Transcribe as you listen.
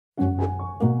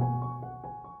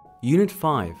Unit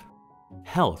 5.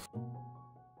 Health.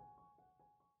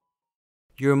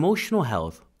 Your emotional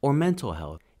health or mental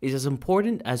health is as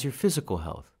important as your physical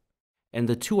health, and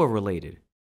the two are related.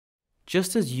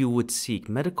 Just as you would seek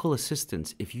medical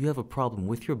assistance if you have a problem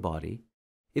with your body,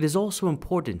 it is also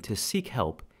important to seek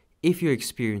help if you're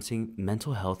experiencing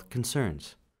mental health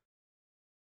concerns.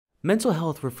 Mental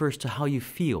health refers to how you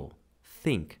feel,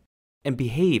 think, and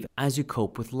behave as you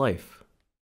cope with life.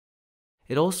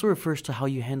 It also refers to how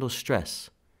you handle stress,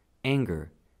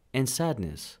 anger, and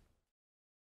sadness.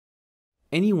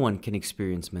 Anyone can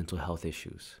experience mental health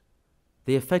issues.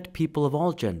 They affect people of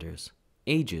all genders,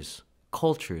 ages,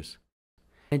 cultures,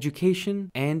 education,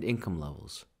 and income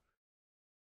levels.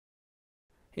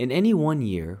 In any one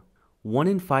year, 1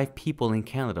 in 5 people in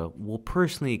Canada will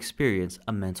personally experience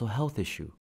a mental health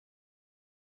issue.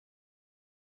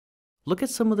 Look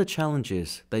at some of the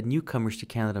challenges that newcomers to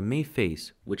Canada may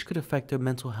face which could affect their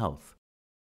mental health.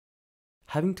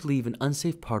 Having to leave an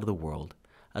unsafe part of the world,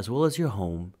 as well as your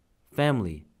home,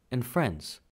 family, and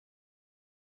friends.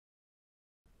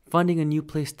 Finding a new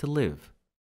place to live.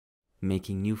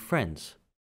 Making new friends.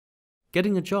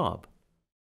 Getting a job.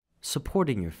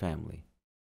 Supporting your family.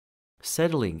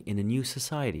 Settling in a new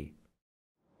society.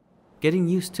 Getting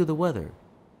used to the weather.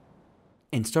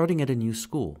 And starting at a new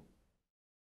school.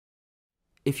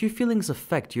 If your feelings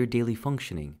affect your daily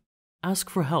functioning, ask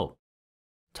for help.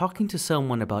 Talking to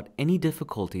someone about any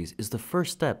difficulties is the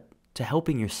first step to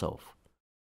helping yourself.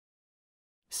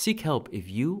 Seek help if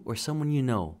you or someone you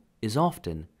know is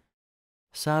often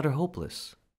sad or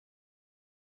hopeless,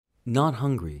 not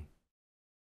hungry,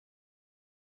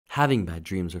 having bad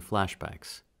dreams or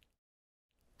flashbacks,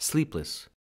 sleepless,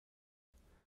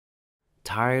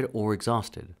 tired or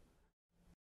exhausted,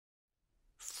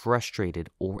 frustrated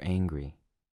or angry,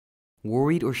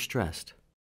 worried or stressed,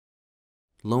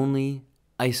 lonely,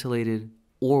 isolated,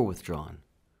 or withdrawn,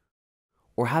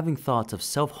 or having thoughts of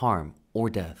self-harm or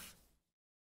death.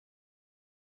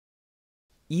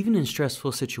 Even in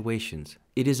stressful situations,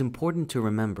 it is important to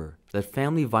remember that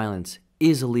family violence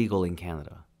is illegal in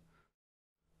Canada.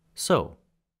 So,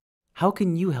 how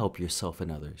can you help yourself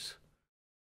and others?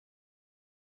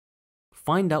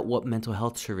 Find out what mental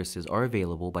health services are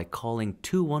available by calling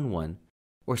 211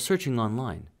 or searching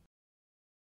online.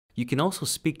 You can also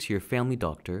speak to your family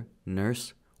doctor,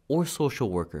 nurse, or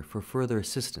social worker for further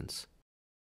assistance.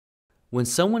 When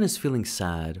someone is feeling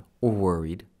sad or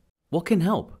worried, what can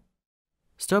help?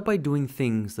 Start by doing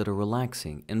things that are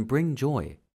relaxing and bring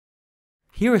joy.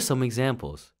 Here are some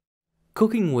examples.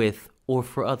 Cooking with or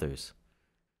for others.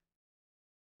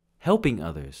 Helping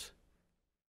others.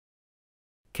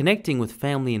 Connecting with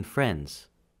family and friends.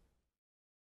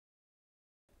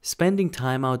 Spending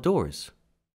time outdoors.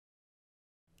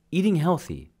 Eating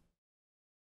healthy.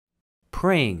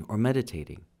 Praying or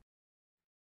meditating.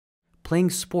 Playing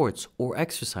sports or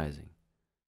exercising.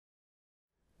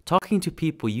 Talking to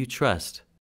people you trust.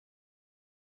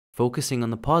 Focusing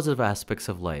on the positive aspects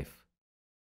of life.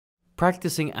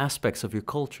 Practicing aspects of your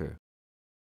culture.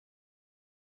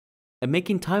 And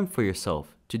making time for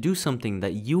yourself to do something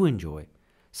that you enjoy,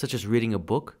 such as reading a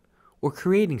book or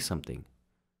creating something.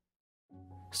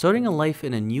 Starting a life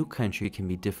in a new country can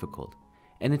be difficult,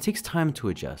 and it takes time to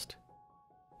adjust.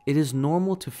 It is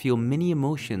normal to feel many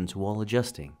emotions while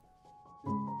adjusting.